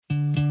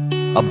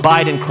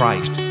abide in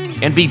Christ,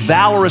 and be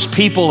valorous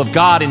people of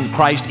God in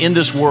Christ in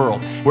this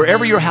world.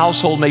 Wherever your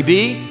household may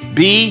be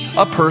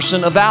a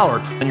person of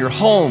valor. In your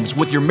homes,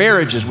 with your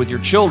marriages, with your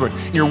children,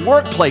 in your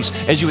workplace,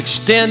 as you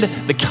extend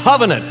the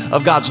covenant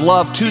of God's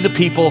love to the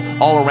people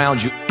all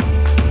around you.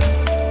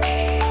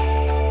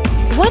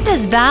 What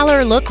does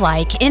valor look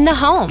like in the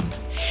home?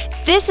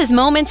 This is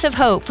Moments of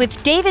Hope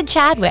with David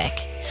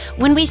Chadwick.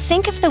 When we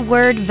think of the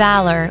word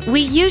valor,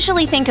 we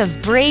usually think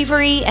of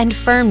bravery and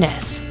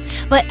firmness.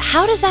 But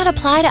how does that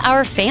apply to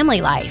our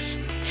family life?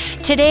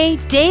 Today,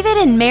 David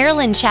and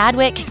Marilyn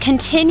Chadwick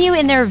continue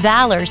in their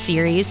Valor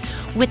series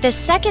with the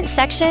second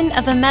section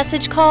of a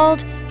message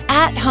called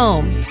At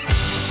Home.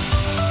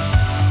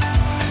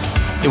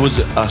 It was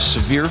a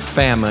severe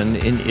famine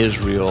in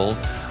Israel.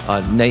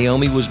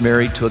 Naomi was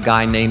married to a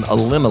guy named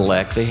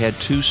Elimelech. They had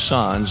 2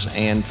 sons,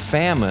 and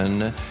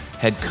famine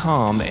had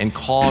come and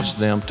caused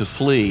them to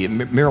flee.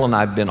 Marilyn and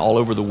I have been all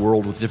over the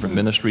world with different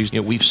ministries.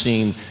 We've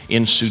seen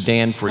in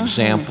Sudan, for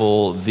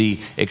example, the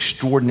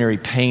extraordinary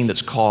pain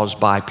that's caused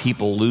by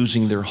people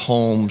losing their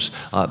homes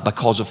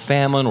because of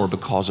famine or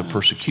because of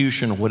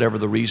persecution or whatever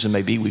the reason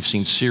may be. We've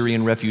seen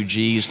Syrian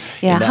refugees.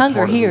 Yeah,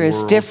 hunger here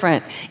is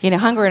different.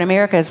 Hunger in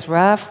America is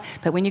rough,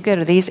 but when you go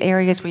to these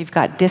areas, we've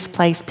got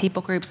displaced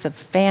people groups, the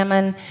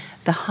famine,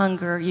 the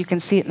hunger, you can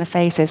see it in the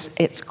faces,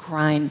 it's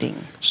grinding.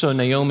 So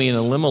Naomi and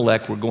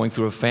Elimelech were going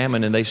through a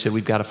famine, and they said,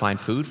 we've got to find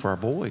food for our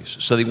boys.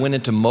 So they went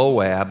into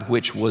Moab,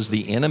 which was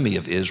the enemy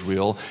of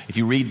Israel. If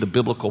you read the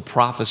biblical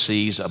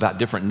prophecies about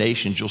different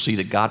nations, you'll see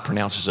that God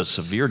pronounces a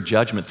severe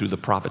judgment through the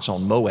prophets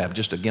on Moab.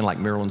 Just again, like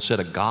Marilyn said,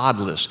 a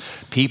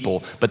godless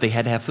people, but they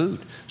had to have food.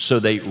 So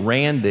they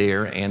ran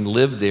there and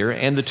lived there,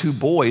 and the 2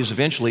 boys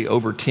eventually,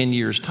 over 10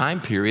 years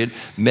time period,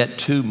 met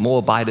 2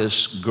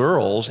 Moabitess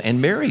girls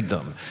and married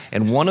them.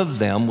 And one of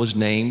them was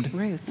named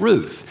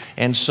Ruth.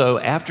 And so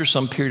after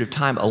some period of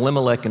time,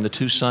 Elimelech and the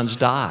 2 sons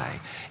die.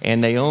 And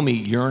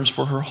Naomi yearns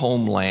for her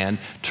homeland,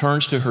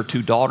 turns to her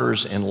 2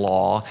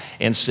 daughters-in-law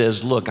and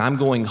says, look, I'm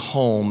going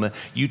home.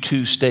 You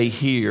 2 stay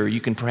here. You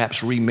can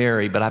perhaps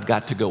remarry, but I've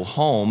got to go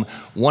home.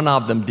 One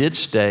of them did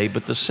stay,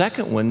 but the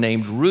second one,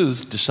 named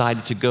Ruth,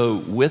 decided to go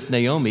with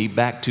Naomi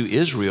back to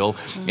Israel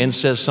and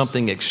says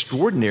something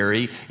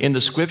extraordinary in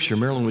the scripture.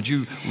 Marilyn, would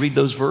you read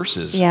those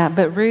verses? Yeah,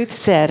 but Ruth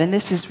said, and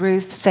this is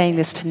Ruth saying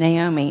this to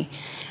Naomi,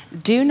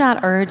 do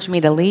not urge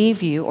me to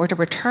leave you or to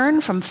return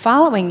from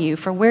following you,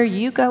 for where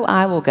you go,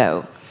 I will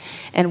go,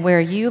 and where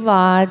you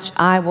lodge,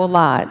 I will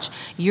lodge.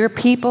 Your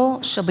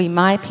people shall be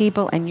my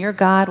people, and your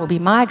God will be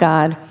my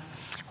God.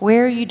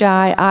 Where you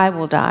die, I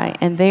will die,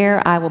 and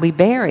there I will be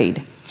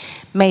buried.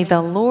 May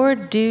the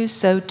Lord do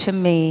so to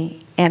me,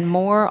 and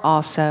more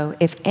also,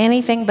 if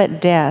anything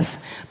but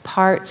death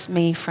parts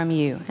me from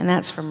you. And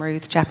that's from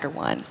Ruth chapter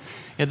 1.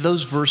 And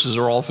those verses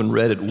are often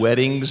read at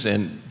weddings,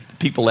 and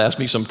people ask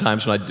me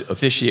sometimes when I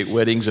officiate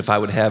weddings if I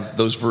would have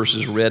those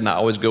verses read, and I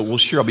always go, well,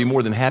 sure, I'll be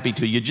more than happy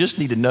to. You just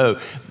need to know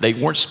they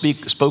weren't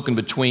spoken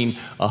between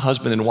a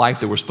husband and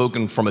wife. They were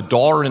spoken from a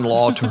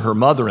daughter-in-law to her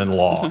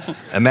mother-in-law.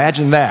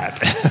 Imagine that.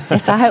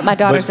 Yes, I hope my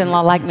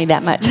daughters-in-law like me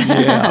that much.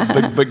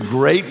 Yeah, but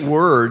great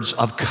words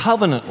of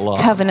covenant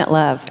love. Covenant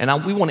love.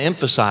 And we want to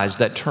emphasize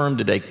that term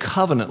today,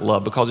 covenant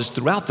love, because it's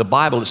throughout the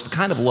Bible. It's the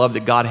kind of love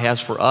that God has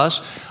for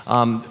us.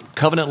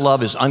 Covenant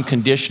love is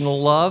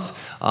unconditional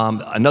love.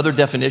 Another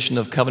definition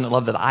of covenant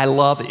love that I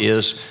love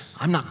is,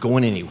 I'm not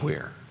going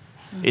anywhere.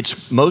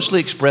 It's mostly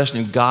expressed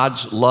in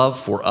God's love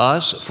for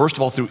us, first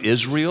of all through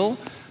Israel,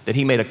 that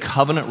he made a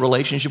covenant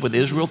relationship with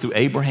Israel through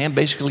Abraham.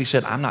 Basically he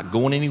said, I'm not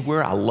going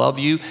anywhere, I love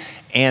you.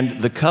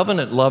 And the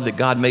covenant love that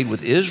God made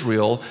with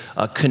Israel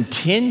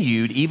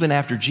continued even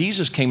after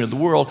Jesus came into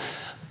the world.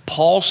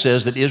 Paul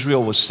says that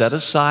Israel was set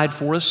aside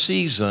for a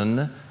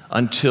season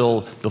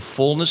until the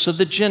fullness of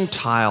the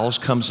Gentiles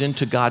comes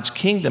into God's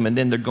kingdom, and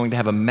then they're going to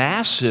have a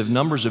massive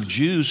numbers of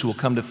Jews who will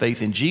come to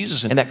faith in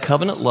Jesus. And that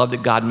covenant love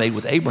that God made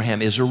with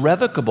Abraham is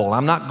irrevocable.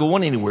 I'm not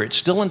going anywhere. It's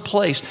still in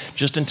place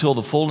just until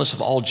the fullness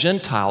of all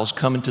Gentiles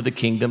come into the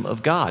kingdom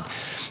of God.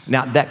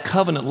 Now, that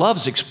covenant love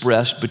is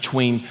expressed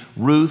between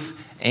Ruth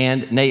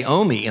and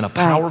Naomi in a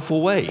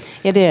powerful way.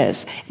 It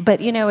is. But,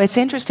 it's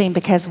interesting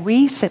because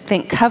we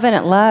think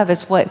covenant love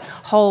is what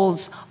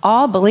holds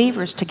all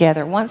believers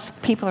together. Once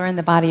people are in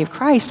the body of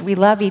Christ, we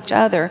love each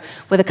other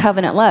with a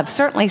covenant love,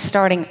 certainly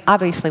starting,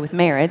 obviously, with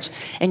marriage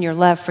and your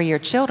love for your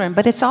children,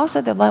 but it's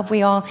also the love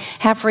we all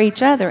have for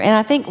each other. And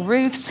I think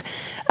Ruth's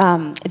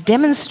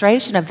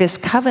demonstration of this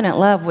covenant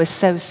love was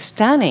so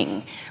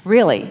stunning,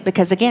 really,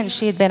 because, again,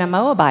 she had been a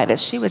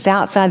Moabitess. She was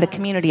outside the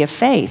community of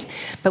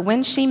faith. But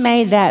when she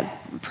made that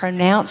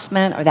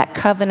pronouncement or that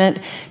covenant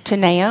to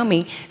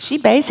Naomi, she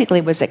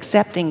basically was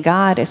accepting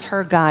God as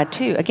her God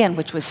too, again,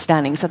 which was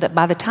stunning. So that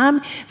by the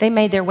time they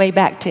made their way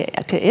back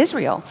to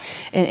Israel,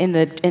 in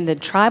the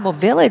tribal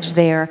village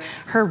there,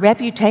 her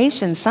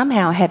reputation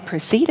somehow had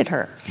preceded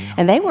her. Yeah.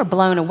 And they were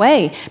blown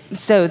away,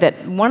 so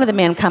that one of the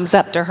men comes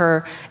up to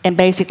her and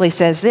basically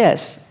says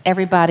this,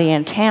 everybody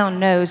in town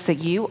knows that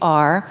you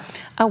are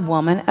a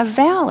woman of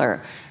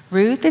valor.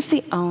 Ruth is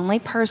the only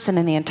person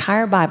in the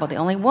entire Bible, the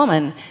only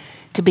woman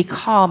to to be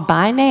called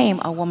by name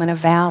a woman of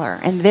valor.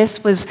 And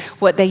this was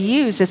what they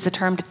used as the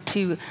term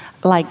to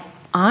like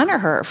honor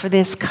her for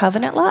this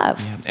covenant love.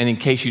 Yeah. And in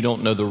case you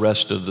don't know the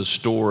rest of the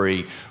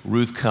story,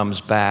 Ruth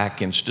comes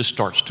back and just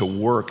starts to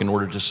work in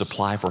order to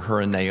supply for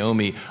her and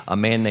Naomi. A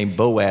man named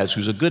Boaz,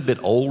 who's a good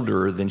bit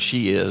older than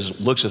she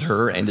is, looks at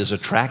her and is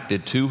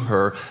attracted to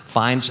her,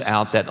 finds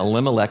out that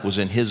Elimelech was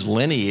in his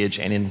lineage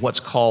and in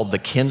what's called the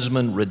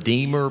kinsman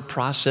redeemer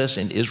process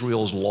in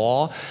Israel's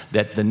law,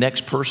 that the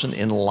next person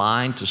in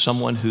line to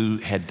someone who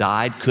had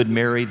died could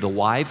marry the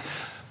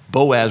wife.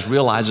 Boaz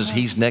realizes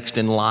he's next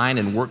in line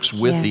and works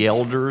with the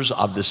elders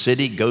of the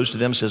city, goes to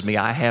them, says, may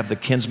I have the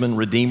kinsman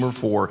redeemer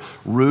for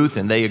Ruth?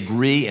 And they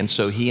agree, and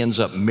so he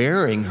ends up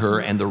marrying her,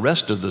 and the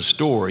rest of the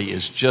story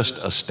is just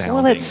astounding.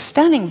 Well, it's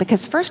stunning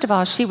because, first of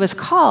all, she was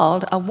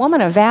called a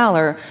woman of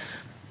valor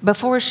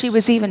before she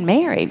was even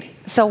married.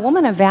 So a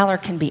woman of valor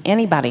can be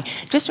anybody.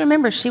 Just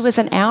remember, she was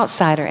an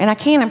outsider. And I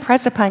can't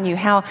impress upon you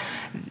how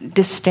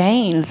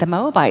disdained the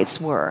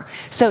Moabites were.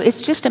 So it's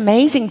just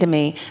amazing to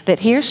me that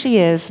here she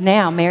is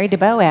now married to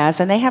Boaz,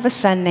 and they have a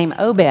son named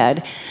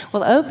Obed.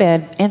 Well,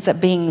 Obed ends up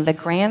being the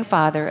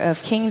grandfather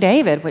of King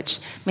David, which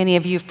many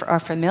of you are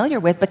familiar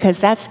with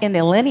because that's in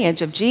the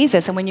lineage of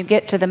Jesus. And when you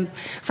get to the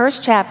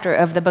first chapter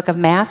of the book of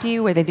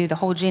Matthew, where they do the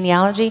whole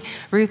genealogy,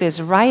 Ruth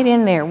is right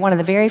in there, one of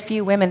the very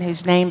few women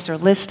whose names are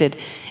listed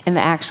in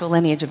the actual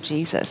lineage of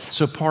Jesus.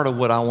 So part of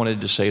what I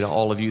wanted to say to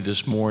all of you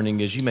this morning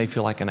is you may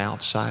feel like an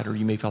outsider.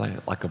 You may feel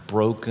like a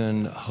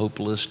broken,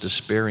 hopeless,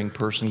 despairing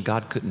person.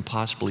 God couldn't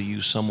possibly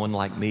use someone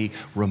like me.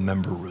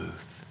 Remember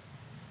Ruth.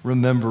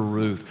 Remember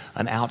Ruth,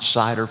 an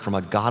outsider from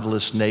a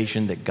godless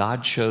nation that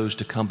God chose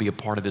to come be a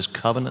part of his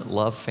covenant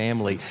love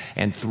family,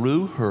 and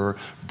through her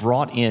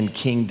brought in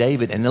King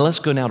David. And then let's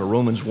go now to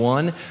Romans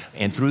 1,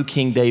 and through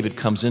King David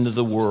comes into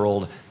the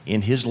world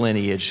in his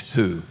lineage,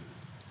 who?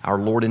 Our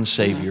Lord and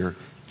Savior,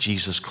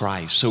 Jesus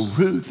Christ. So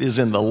Ruth is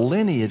in the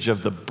lineage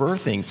of the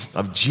birthing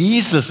of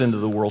Jesus into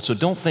the world. So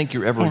don't think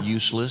you're ever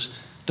useless.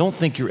 Don't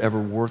think you're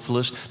ever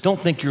worthless. Don't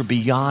think you're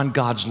beyond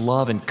God's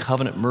love and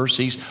covenant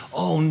mercies.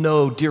 Oh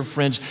no, dear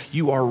friends,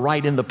 you are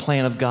right in the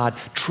plan of God.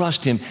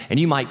 Trust him, and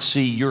you might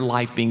see your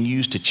life being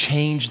used to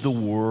change the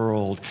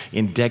world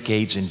in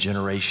decades and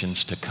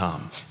generations to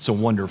come. It's a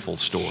wonderful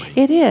story.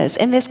 It is.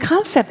 And this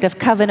concept of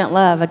covenant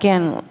love,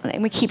 again,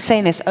 we keep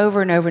saying this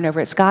over and over and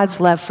over. It's God's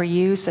love for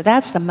you, so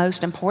that's the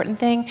most important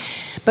thing.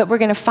 But we're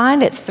going to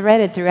find it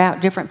threaded throughout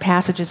different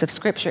passages of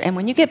Scripture. And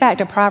when you get back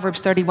to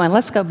Proverbs 31,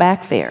 let's go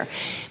back there.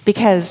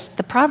 Because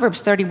the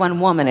Proverbs 31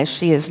 woman, as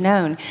she is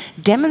known,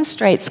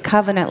 demonstrates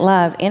covenant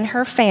love in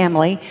her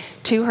family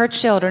to her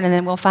children, and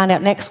then we'll find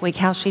out next week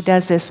how she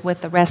does this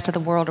with the rest of the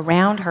world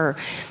around her.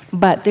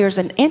 But there's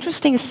an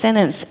interesting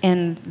sentence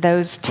in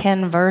those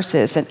 10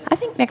 verses, and I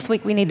think next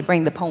week we need to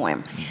bring the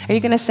poem. Are you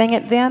going to sing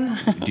it then?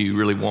 Do you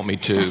really want me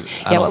to?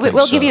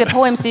 We'll give you the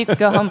poem so you can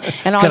go home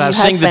and all Can you I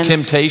sing husbands. The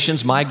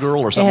Temptations, My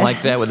Girl, or something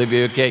like that? Would they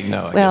be okay?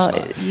 No, I guess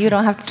not. You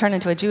don't have to turn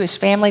into a Jewish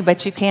family,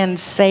 but you can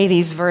say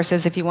these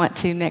verses if you want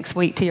to next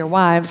week to your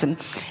wives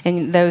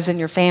and those in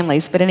your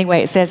families. But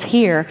anyway, it says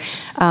here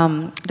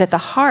that the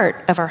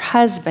heart of her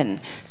husband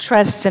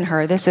trusts in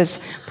her. This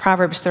is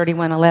Proverbs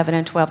 31, 11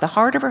 and 12. The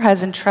heart of her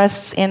husband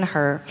trusts in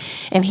her,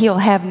 and he'll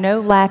have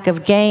no lack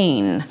of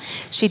gain.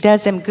 She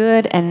does him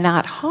good and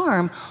not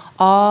harm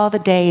all the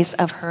days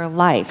of her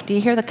life. Do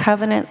you hear the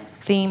covenant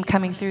theme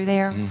coming through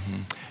there?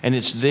 Mm-hmm. And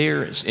it's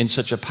there in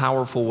such a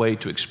powerful way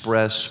to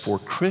express for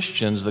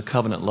Christians the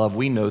covenant love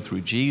we know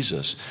through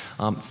Jesus.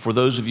 For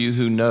those of you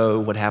who know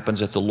what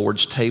happens at the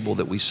Lord's table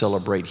that we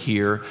celebrate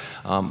here,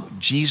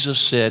 Jesus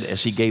said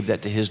as he gave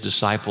that to his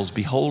disciples,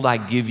 "Behold, I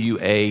give you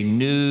a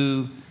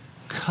new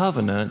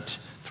covenant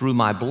through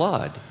my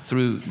blood,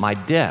 through my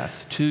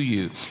death to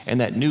you."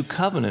 And that new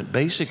covenant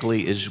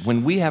basically is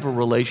when we have a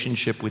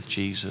relationship with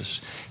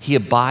Jesus, he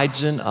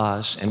abides in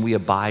us and we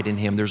abide in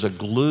him. There's a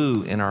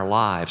glue in our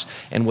lives.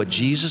 And what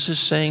Jesus is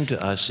saying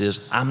to us is,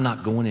 I'm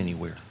not going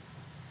anywhere.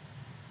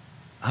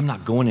 I'm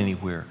not going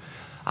anywhere.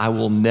 I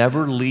will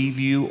never leave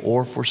you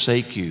or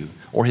forsake you.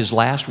 Or his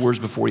last words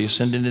before he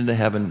ascended into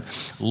heaven,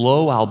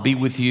 "Lo, I'll be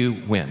with you,"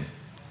 when?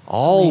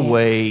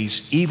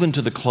 Always, even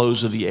to the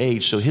close of the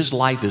age. So his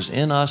life is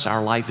in us,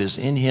 our life is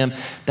in him.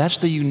 That's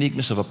the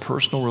uniqueness of a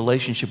personal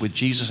relationship with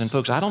Jesus. And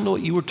folks, I don't know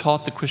what you were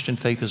taught the Christian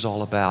faith is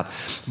all about,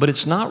 but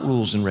it's not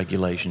rules and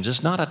regulations.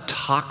 It's not a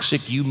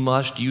toxic, you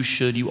must, you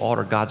should, you ought,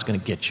 or God's going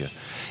to get you.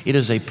 It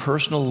is a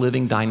personal,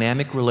 living,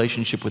 dynamic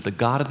relationship with the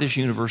God of this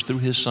universe through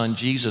his son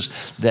Jesus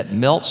that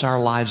melts our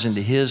lives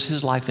into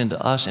his life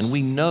into us. And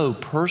we know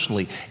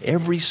personally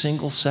every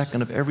single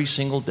second of every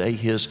single day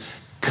his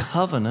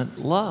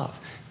covenant love,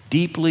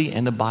 deeply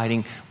and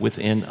abiding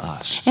within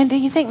us. And do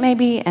you think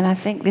maybe, and I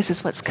think this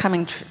is what's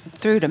coming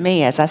through to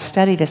me as I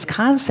study this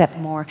concept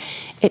more,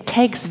 it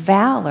takes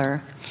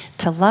valor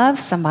to love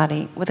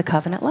somebody with a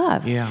covenant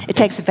love. Yeah. It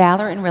takes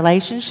valor in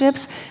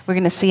relationships. We're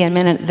going to see in a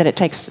minute that it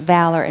takes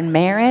valor in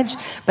marriage.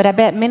 But I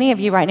bet many of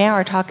you right now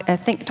are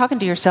talking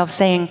to yourself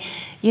saying,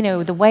 you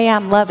know, the way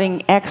I'm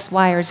loving X,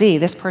 Y, or Z,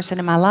 this person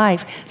in my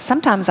life,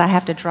 sometimes I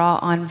have to draw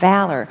on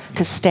valor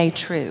to stay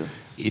true.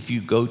 if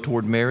you go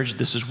toward marriage,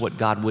 this is what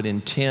God would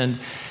intend.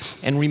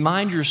 And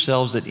remind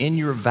yourselves that in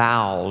your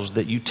vows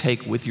that you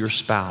take with your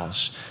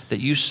spouse, that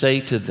you say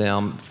to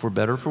them, for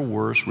better or for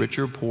worse, rich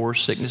or poor,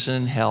 sickness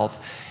and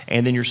health.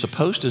 And then you're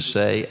supposed to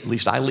say, at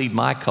least I lead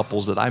my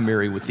couples that I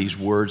marry with these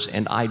words,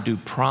 and I do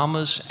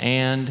promise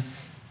and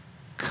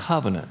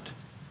covenant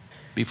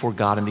before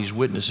God and these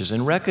witnesses.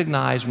 And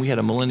recognize, we had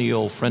a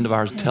millennial friend of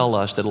ours tell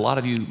us that a lot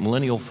of you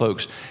millennial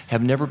folks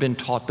have never been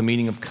taught the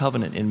meaning of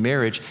covenant in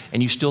marriage,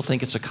 and you still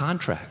think it's a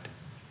contract.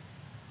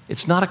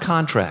 It's not a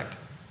contract.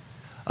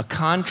 A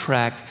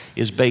contract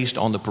is based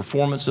on the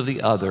performance of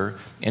the other,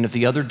 and if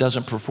the other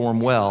doesn't perform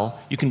well,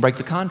 you can break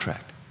the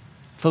contract.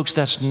 Folks,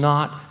 that's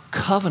not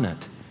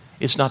covenant.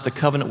 It's not the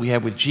covenant we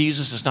have with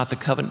Jesus. It's not the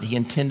covenant He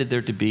intended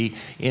there to be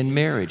in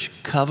marriage.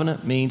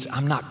 Covenant means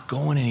I'm not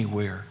going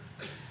anywhere.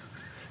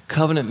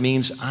 Covenant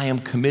means I am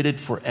committed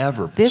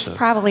forever. This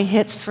probably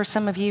hits for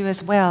some of you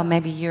as well.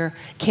 Maybe you're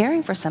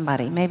caring for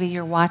somebody. Maybe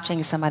you're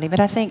watching somebody. But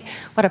I think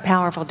what a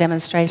powerful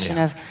demonstration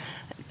of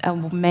a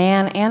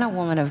man and a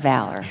woman of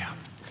valor. Yeah.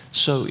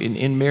 So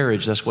in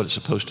marriage, that's what it's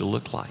supposed to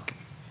look like.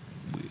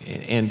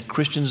 And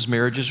Christians'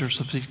 marriages are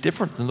supposed to be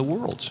different than the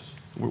world's.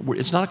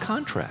 It's not a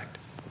contract.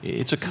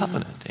 It's a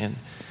covenant. And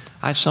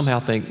I somehow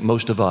think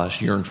most of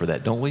us yearn for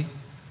that, don't we?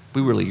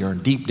 We really yearn.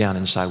 Deep down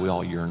inside, we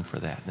all yearn for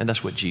that. And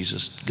that's what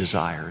Jesus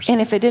desires.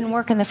 And if it didn't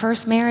work in the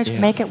first marriage,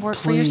 make it work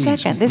for your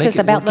second. This is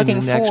about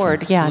looking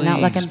forward,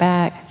 not looking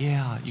back.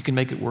 Yeah, you can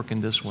make it work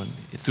in this one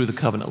through the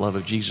covenant love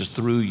of Jesus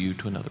through you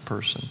to another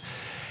person.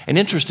 And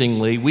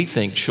interestingly, we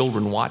think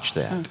children watch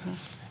that,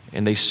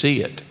 and they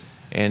see it,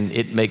 and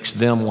it makes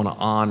them want to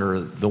honor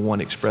the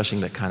one expressing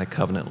that kind of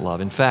covenant love.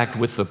 In fact,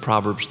 with the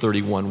Proverbs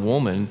 31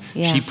 woman,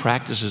 she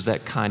practices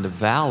that kind of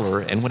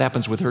valor, and what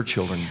happens with her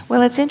children?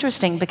 Well, it's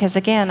interesting because,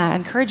 again, I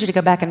encourage you to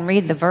go back and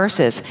read the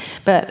verses,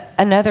 but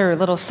another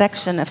little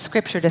section of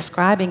Scripture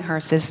describing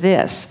her says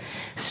this: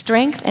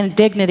 strength and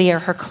dignity are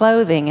her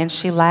clothing, and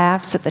she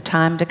laughs at the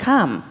time to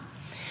come.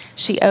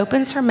 She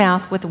opens her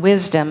mouth with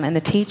wisdom, and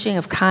the teaching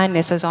of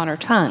kindness is on her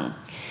tongue.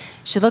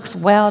 She looks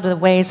well to the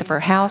ways of her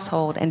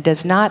household and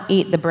does not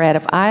eat the bread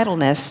of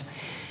idleness.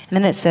 And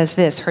then it says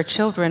this: her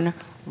children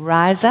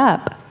rise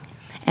up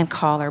and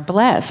call her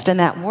blessed. And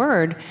that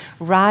word,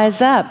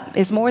 rise up,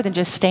 is more than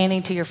just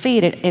standing to your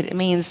feet. It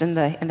means in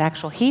the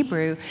actual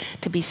Hebrew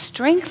to be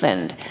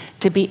strengthened,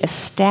 to be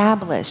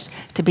established,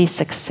 to be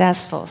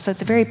successful. So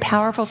it's a very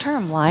powerful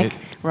term, like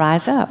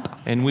rise up.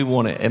 And we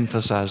want to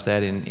emphasize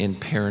that in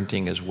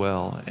parenting as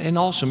well. And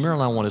also,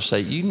 Marilyn, I want to say,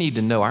 you need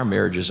to know our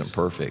marriage isn't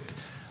perfect.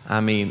 I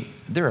mean,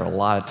 there are a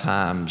lot of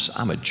times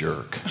I'm a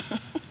jerk.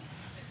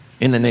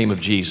 In the name of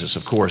Jesus,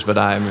 of course, but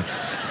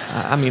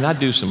I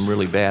do some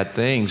really bad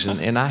things,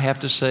 and I have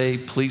to say,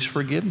 please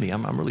forgive me.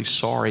 I'm really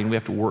sorry, and we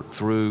have to work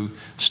through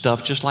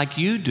stuff just like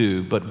you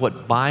do, but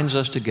what binds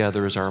us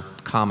together is our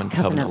common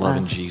covenant love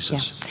in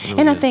Jesus. Yeah.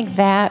 Really I think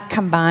that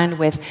combined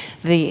with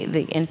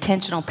the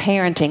intentional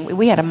parenting,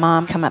 we had a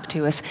mom come up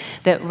to us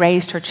that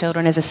raised her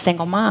children as a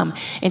single mom,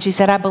 and she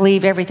said, I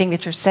believe everything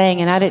that you're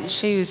saying, and I didn't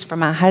choose for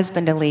my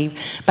husband to leave,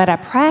 but I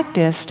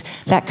practiced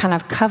that kind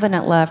of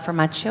covenant love for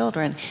my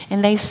children,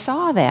 and they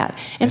saw that.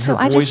 And so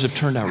her boys have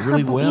turned out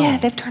really well. Yeah,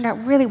 they've turned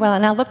out really well.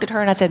 And I looked at her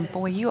and I said,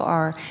 boy, you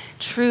are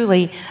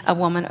truly a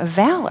woman of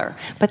valor.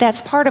 But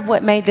that's part of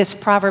what made this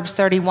Proverbs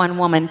 31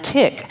 woman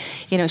tick.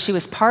 You know, she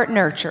was part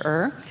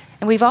nurturer.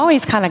 And we've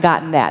always kind of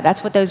gotten that.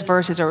 That's what those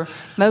verses are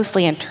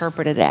mostly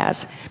interpreted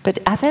as. But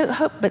I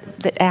hope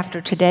that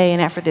after today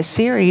and after this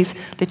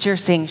series that you're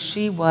seeing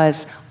she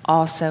was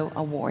also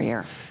a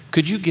warrior.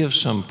 Could you give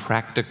some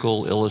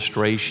practical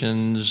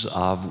illustrations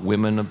of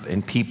women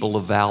and people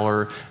of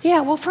valor?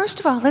 Yeah, well, first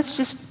of all, let's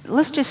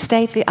just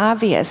state the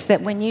obvious,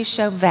 that when you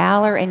show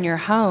valor in your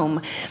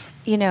home,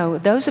 you know,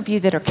 those of you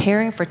that are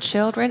caring for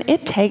children,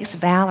 it takes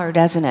valor,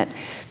 doesn't it,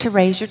 to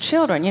raise your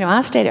children. You know,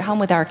 I stayed at home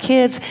with our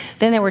kids.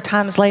 Then there were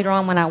times later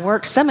on when I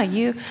worked. Some of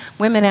you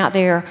women out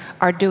there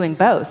are doing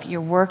both.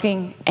 You're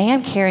working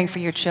and caring for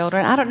your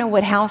children. I don't know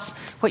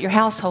what your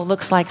household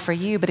looks like for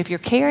you, but if you're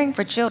caring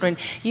for children,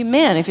 you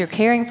men, if you're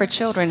caring for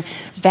children,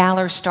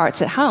 valor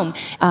starts at home.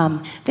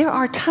 There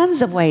are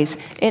tons of ways.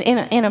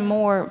 In a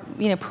more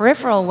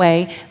peripheral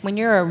way, when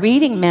you're a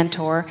reading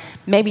mentor,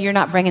 maybe you're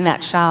not bringing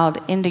that child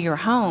into your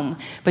home,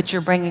 but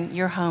you're bringing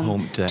your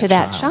home to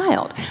that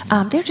child.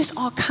 There are just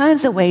all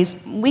kinds of ways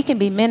we can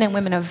be men and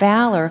women of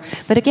valor.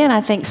 But again,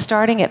 I think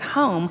starting at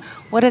home,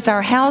 what does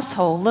our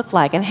household look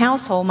like? And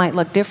household might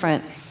look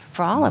different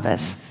for all of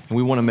us. And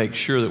we want to make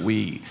sure that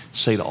we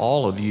say to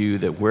all of you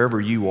that wherever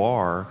you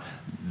are,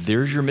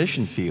 there's your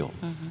mission field.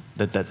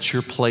 That's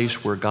your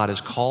place where God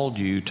has called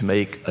you to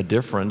make a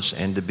difference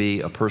and to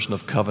be a person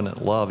of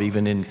covenant love,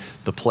 even in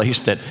the place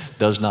that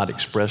does not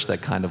express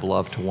that kind of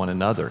love to one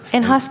another.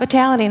 And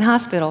hospitality and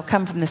hospital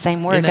come from the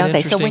same word, don't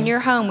they? So when you're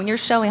home, when you're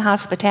showing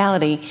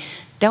hospitality,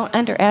 don't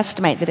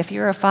underestimate that if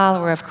you're a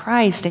follower of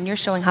Christ and you're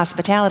showing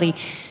hospitality,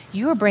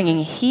 you're bringing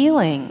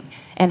healing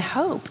and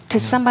hope to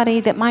somebody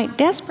that might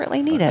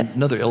desperately need it.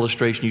 Another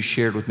illustration you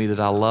shared with me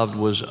that I loved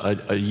was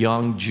a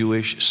young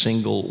Jewish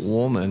single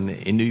woman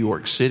in New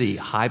York City,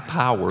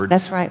 high-powered,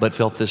 That's right. but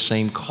felt this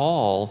same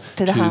call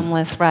To the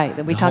homeless, right,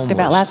 that we talked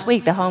about last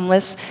week. The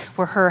homeless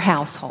were her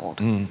household.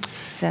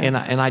 So. And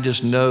I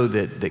just know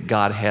that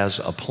God has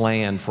a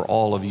plan for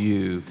all of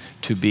you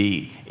to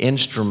be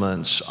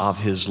instruments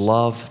of His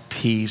love,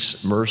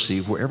 peace, mercy,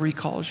 wherever He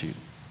calls you.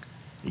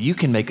 You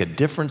can make a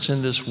difference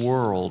in this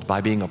world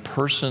by being a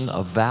person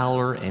of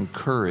valor and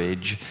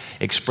courage,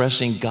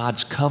 expressing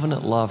God's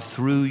covenant love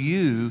through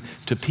you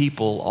to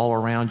people all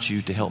around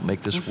you to help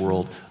make this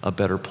world a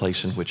better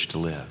place in which to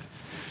live.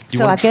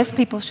 So I guess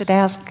people should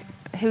ask,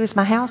 who's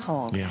my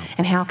household? Yeah.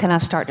 And how can I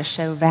start to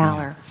show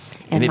valor?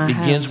 And it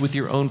begins with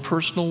your own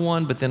personal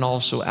one, but then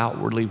also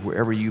outwardly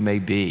wherever you may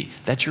be.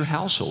 That's your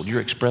household.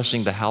 You're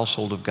expressing the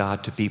household of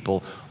God to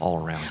people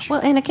all around you.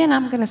 Well, and again,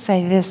 I'm going to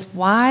say this.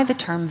 Why the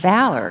term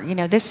valor? You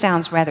know, this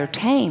sounds rather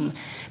tame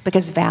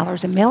because valor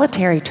is a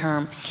military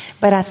term.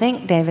 But I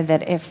think, David,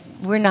 that if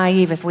we're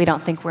naive if we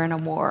don't think we're in a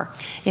war,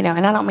 you know,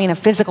 and I don't mean a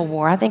physical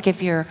war. I think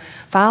if you're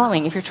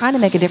trying to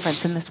make a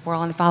difference in this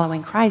world and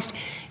following Christ,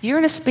 you're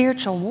in a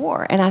spiritual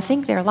war. And I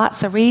think there are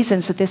lots of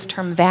reasons that this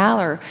term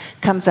valor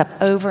comes up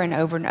over and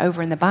over and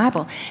over in the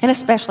Bible, and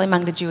especially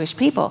among the Jewish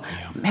people.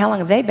 Yeah. How long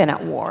have they been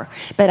at war?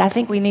 But I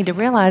think we need to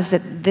realize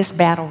that this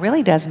battle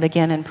really does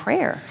begin in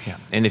prayer. Yeah.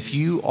 And if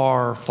you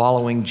are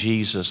following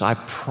Jesus, I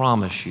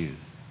promise you,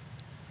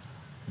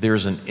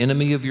 there's an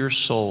enemy of your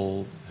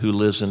soul who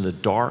lives in the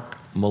dark,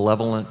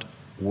 malevolent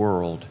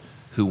world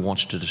who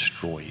wants to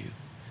destroy you.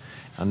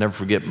 I'll never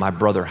forget my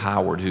brother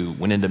Howard, who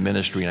went into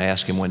ministry, and I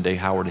asked him one day,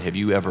 Howard, have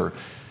you ever,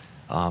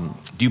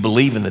 do you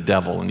believe in the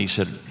devil? And he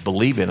said,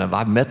 believe in him.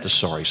 I've met the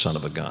sorry son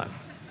of a gun.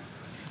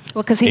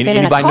 Well, because he'd been in a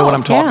Anybody cult. know what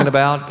I'm talking Yeah.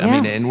 about? Yeah. I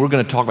mean, and we're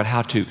going to talk about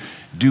how to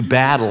do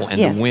battle and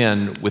to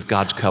win with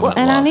God's covenant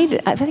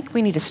love. I think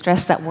we need to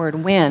stress that word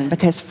win,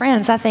 because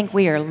friends, I think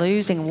we are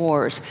losing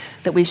wars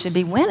that we should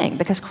be winning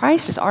because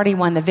Christ has already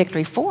won the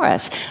victory for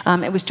us.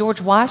 It was George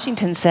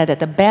Washington said that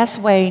the best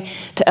way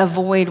to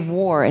avoid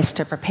war is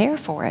to prepare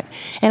for it.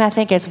 And I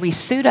think as we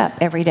suit up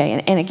every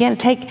day and again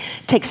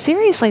take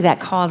seriously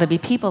that call to be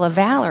people of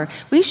valor,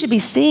 we should be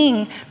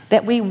seeing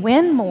that we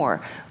win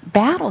more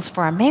battles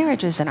for our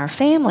marriages and our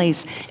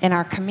families and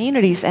our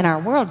communities and our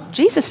world.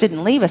 Jesus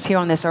didn't leave us here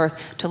on this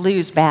earth to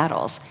lose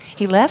battles.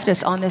 He left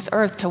us on this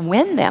earth to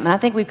win them. And I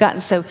think we've gotten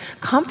so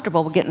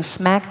comfortable with getting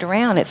smacked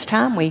around. It's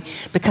time we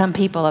become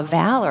people of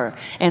valor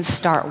and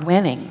start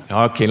winning.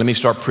 Okay, let me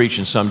start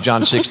preaching some.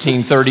 John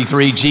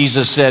 16:33,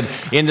 Jesus said,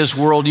 in this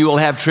world you will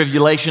have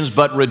tribulations,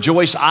 but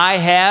rejoice, I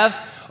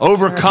have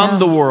overcome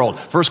the world.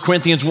 1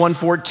 Corinthians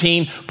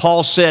 1:14,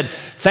 Paul said,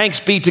 thanks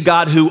be to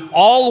God who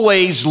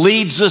always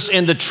leads us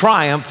into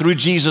triumph through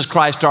Jesus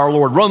Christ our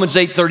Lord. Romans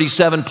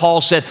 8:37,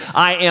 Paul said,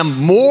 I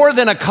am more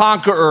than a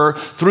conqueror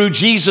through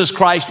Jesus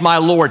Christ my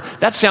Lord.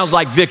 That sounds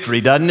like victory,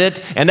 doesn't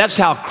it? And that's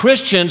how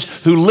Christians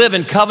who live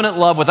in covenant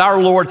love with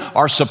our Lord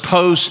are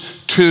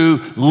supposed to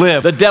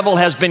live. The devil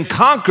has been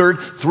conquered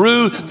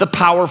through the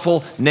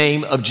powerful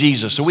name of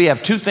Jesus. So we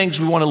have two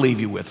things we want to leave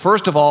you with.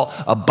 First of all,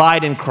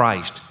 abide in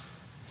Christ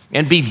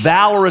and be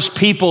valorous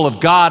people of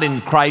God in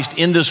Christ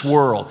in this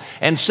world.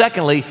 And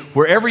secondly,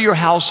 wherever your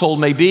household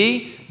may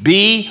be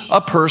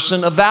a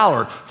person of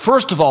valor.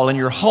 First of all, in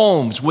your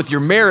homes, with your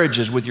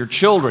marriages, with your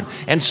children.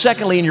 And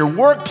secondly, in your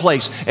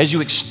workplace, as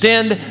you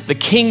extend the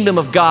kingdom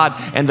of God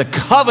and the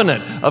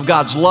covenant of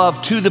God's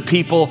love to the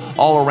people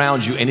all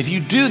around you. And if you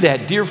do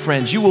that, dear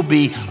friends, you will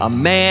be a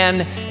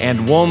man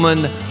and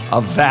woman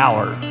of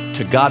valor.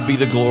 To God be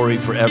the glory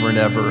forever and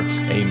ever.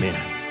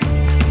 Amen.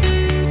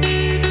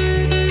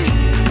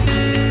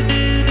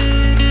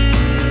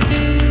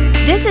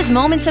 This is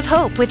Moments of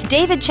Hope with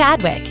David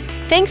Chadwick.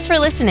 Thanks for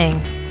listening.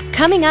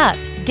 Coming up,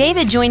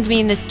 David joins me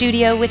in the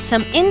studio with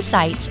some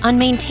insights on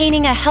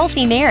maintaining a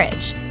healthy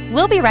marriage.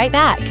 We'll be right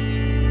back.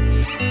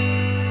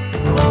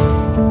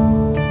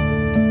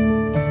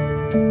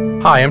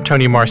 Hi, I'm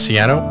Tony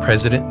Marciano,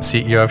 President and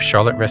CEO of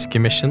Charlotte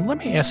Rescue Mission. Let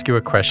me ask you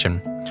a question.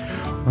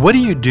 What do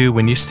you do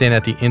when you stand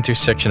at the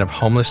intersection of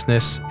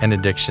homelessness and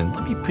addiction?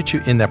 Let me put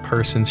you in that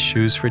person's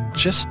shoes for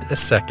just a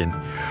second.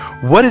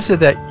 What is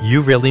it that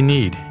you really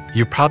need?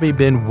 You've probably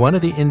been one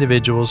of the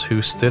individuals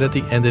who stood at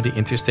the end of the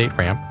interstate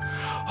ramp,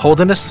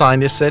 holding a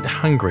sign that said,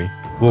 hungry,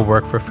 will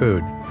work for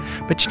food.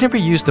 But you never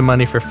used the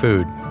money for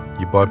food.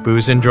 You bought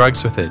booze and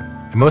drugs with it.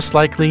 And most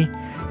likely,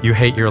 you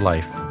hate your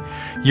life.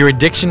 Your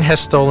addiction has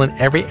stolen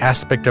every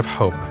aspect of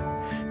hope.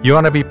 You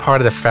want to be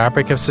part of the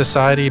fabric of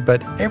society,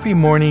 but every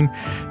morning,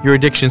 your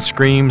addiction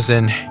screams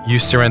and you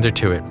surrender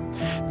to it.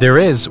 There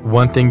is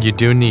one thing you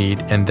do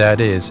need, and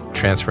that is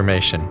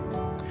transformation.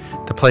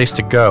 The place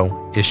to go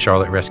is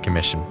Charlotte Rescue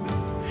Mission.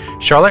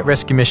 Charlotte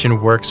Rescue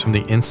Mission works from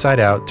the inside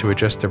out to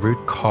address the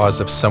root cause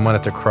of someone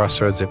at the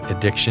crossroads of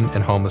addiction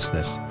and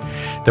homelessness.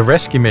 The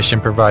Rescue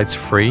Mission provides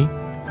free,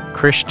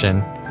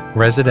 Christian,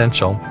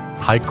 residential,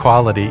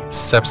 high-quality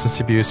substance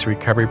abuse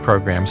recovery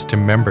programs to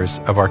members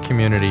of our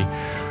community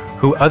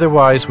who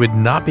otherwise would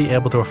not be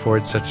able to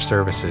afford such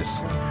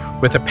services.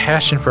 With a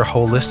passion for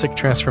holistic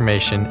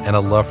transformation and a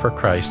love for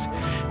Christ,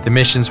 the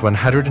Mission's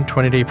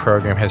 120-day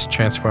program has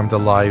transformed the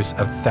lives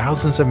of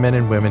thousands of men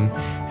and women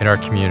in our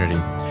community.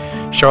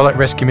 Charlotte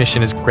Rescue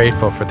Mission is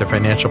grateful for the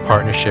financial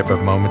partnership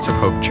of Moments of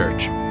Hope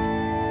Church.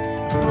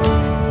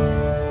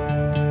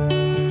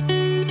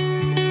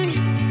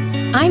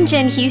 I'm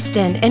Jen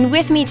Houston, and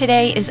with me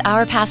today is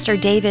our pastor,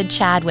 David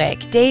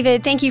Chadwick.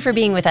 David, thank you for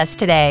being with us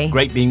today.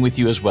 Great being with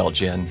you as well,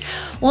 Jen.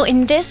 Well,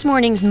 in this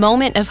morning's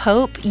Moment of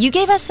Hope, you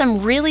gave us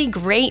some really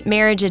great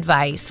marriage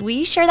advice. Will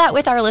you share that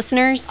with our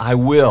listeners? I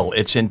will.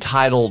 It's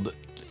entitled,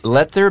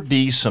 Let There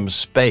Be Some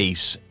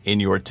Space in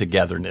Your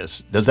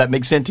Togetherness. Does that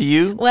make sense to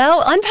you?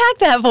 Well, unpack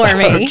that for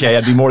me. Okay,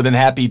 I'd be more than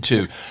happy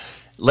to.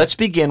 Let's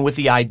begin with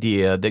the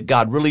idea that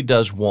God really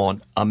does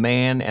want a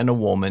man and a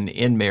woman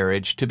in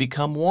marriage to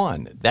become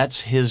one.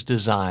 That's His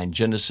design.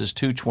 Genesis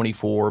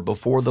 2:24,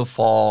 before the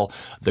fall,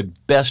 the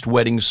best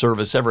wedding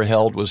service ever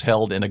held was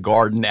held in a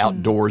garden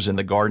outdoors in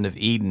the Garden of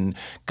Eden.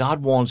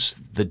 God wants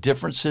the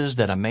differences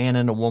that a man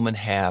and a woman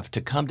have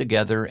to come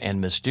together and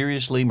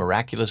mysteriously,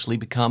 miraculously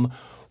become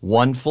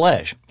one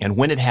flesh. And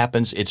when it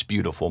happens, it's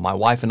beautiful. My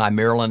wife and I,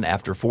 Marilyn,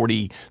 after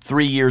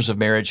 43 years of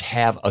marriage,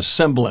 have a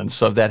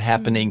semblance of that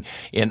happening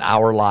in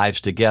our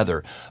lives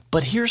together.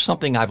 But here's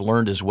something I've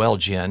learned as well,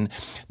 Jen.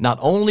 Not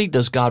only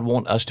does God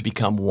want us to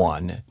become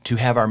one, to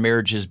have our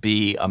marriages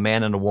be a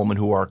man and a woman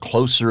who are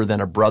closer than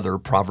a brother,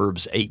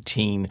 Proverbs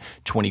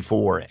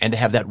 18:24, and to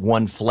have that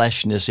one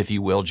fleshness, if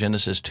you will,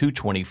 Genesis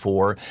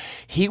 2:24,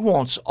 He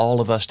wants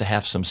all of us to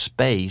have some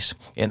space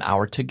in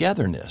our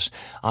togetherness.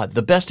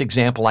 The best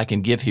example I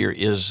can give here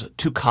is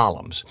two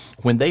columns.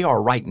 When they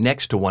are right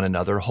next to one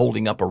another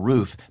holding up a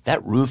roof,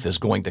 that roof is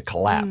going to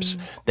collapse.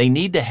 They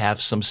need to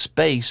have some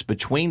space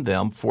between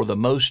them for the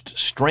most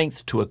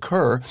strength to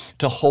occur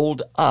to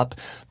hold up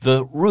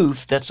the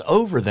roof that's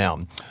over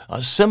them.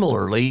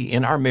 Similarly,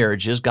 in our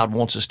marriages, God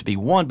wants us to be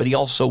one, but He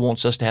also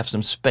wants us to have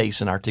some space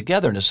in our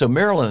togetherness. So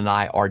Marilyn and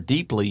I are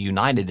deeply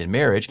united in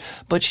marriage,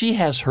 but she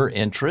has her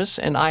interests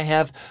and I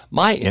have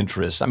my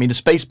interests. I mean,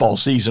 it's baseball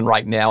season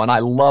right now, and I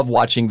love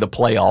watching the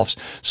playoffs.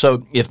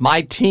 So if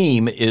my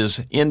team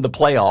is in the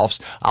playoffs,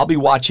 I'll be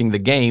watching the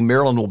game.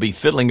 Marilyn will be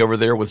fiddling over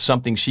there with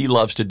something she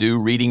loves to do,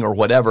 reading or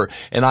whatever,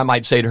 and I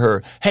might say to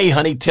her, "Hey,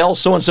 honey, tell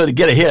so-and-so to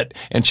get a hit."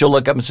 And she'll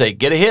look up and say,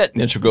 "Get a hit,"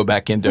 and then she'll go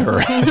back into her,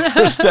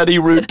 her study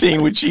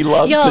routine, which she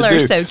loves to do. Y'all are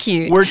so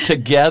cute. We're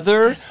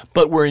together,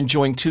 but we're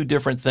enjoying two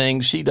different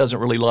things. She doesn't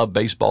really love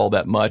baseball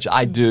that much.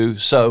 I do.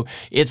 So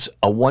it's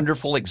a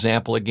wonderful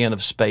example, again,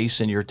 of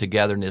space in your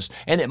togetherness.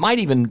 And it might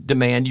even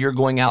demand you're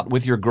going out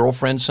with your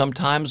girlfriend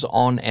sometimes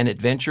on an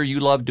adventure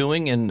you love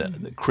doing,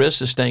 and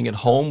Chris is staying at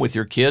home with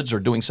your kids or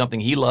doing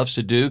something he loves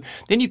to do.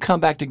 Then you come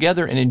back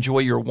together and enjoy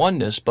your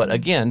oneness. But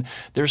again,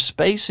 there's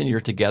space in your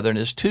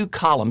togetherness, two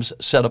columns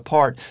set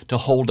apart to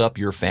hold up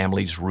your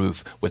family's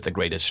roof with the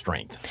greatest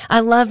strength. I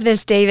love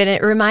this, David.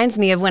 It reminds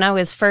me of when I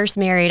was first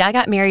married. I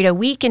got married a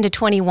week into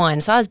 21,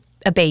 so I was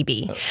a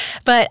baby.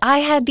 But I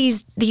had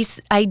these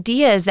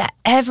ideas that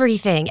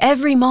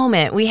every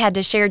moment we had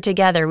to share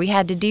together. We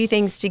had to do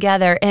things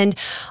together. And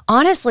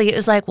honestly, it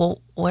was like, well,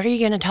 what are you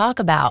going to talk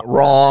about?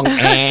 Wrong.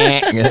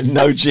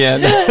 No,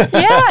 Jen.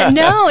 Yeah,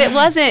 no, it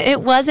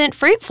wasn't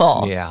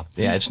fruitful. Yeah,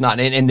 it's not.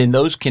 And then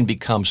those can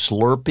become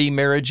slurpy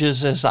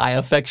marriages, as I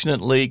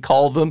affectionately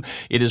call them.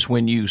 It is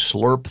when you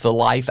slurp the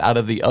life out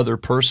of the other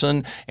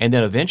person, and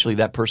then eventually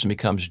that person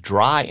becomes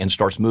dry and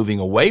starts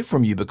moving away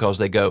from you because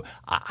they go,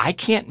 I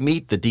can't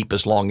meet the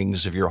deepest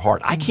longings of your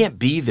heart. I can't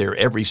be there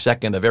every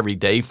second of every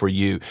day for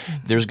you.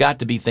 There's got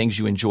to be things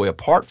you enjoy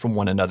apart from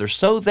one another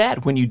so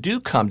that when you do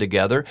come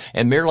together,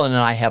 and Marilyn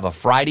and I have a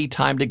Friday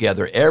time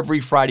together every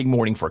Friday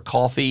morning for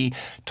coffee,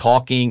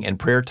 talking, and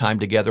prayer time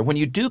together. When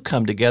you do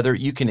come together,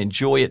 you can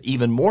enjoy it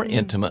even more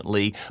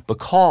intimately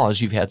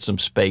because you've had some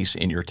space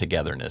in your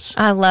togetherness.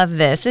 I love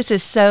this. This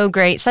is so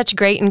great, such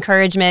great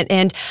encouragement.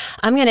 And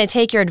I'm going to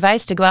take your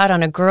advice to go out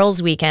on a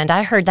girls' weekend.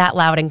 I heard that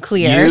loud and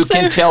clear. You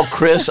can tell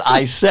Chris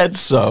I said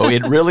so.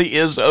 It really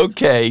is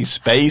okay.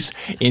 Space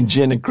in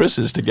Jen and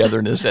Chris's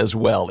togetherness as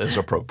well is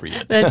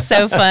appropriate. That's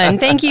so fun.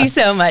 Thank you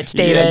so much,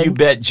 David. Yeah, you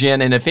bet,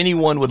 Jen. And if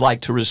anyone would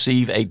like to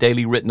receive a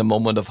daily written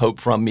moment of hope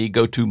from me,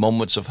 go to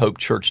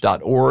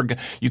momentsofhopechurch.org.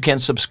 You can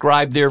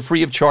subscribe there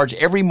free of charge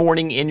every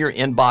morning in your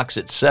inbox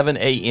at 7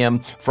 a.m.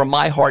 From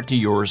my heart to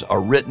yours, a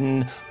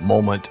written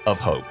moment of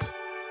hope.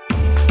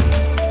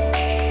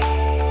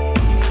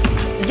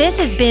 This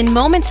has been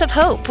Moments of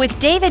Hope with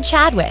David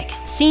Chadwick,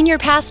 Senior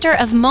Pastor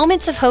of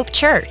Moments of Hope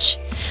Church.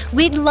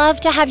 We'd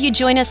love to have you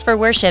join us for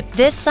worship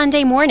this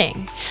Sunday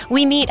morning.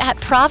 We meet at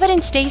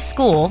Providence Day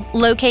School,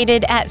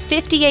 located at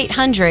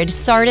 5800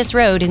 Sardis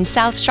Road in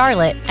South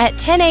Charlotte at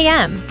 10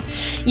 a.m.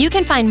 You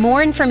can find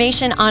more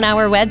information on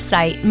our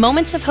website,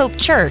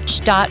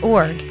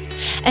 momentsofhopechurch.org.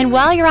 And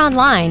while you're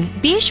online,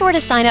 be sure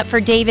to sign up for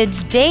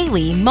David's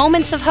daily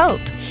Moments of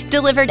Hope,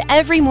 delivered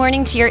every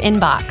morning to your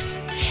inbox.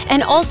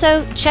 And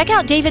also, check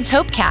out David's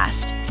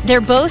Hopecast.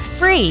 They're both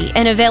free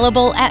and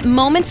available at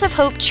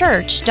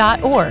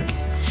momentsofhopechurch.org.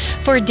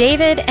 For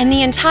David and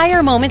the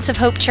entire Moments of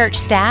Hope Church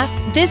staff,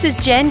 this is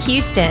Jen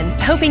Houston,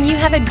 hoping you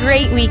have a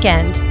great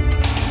weekend.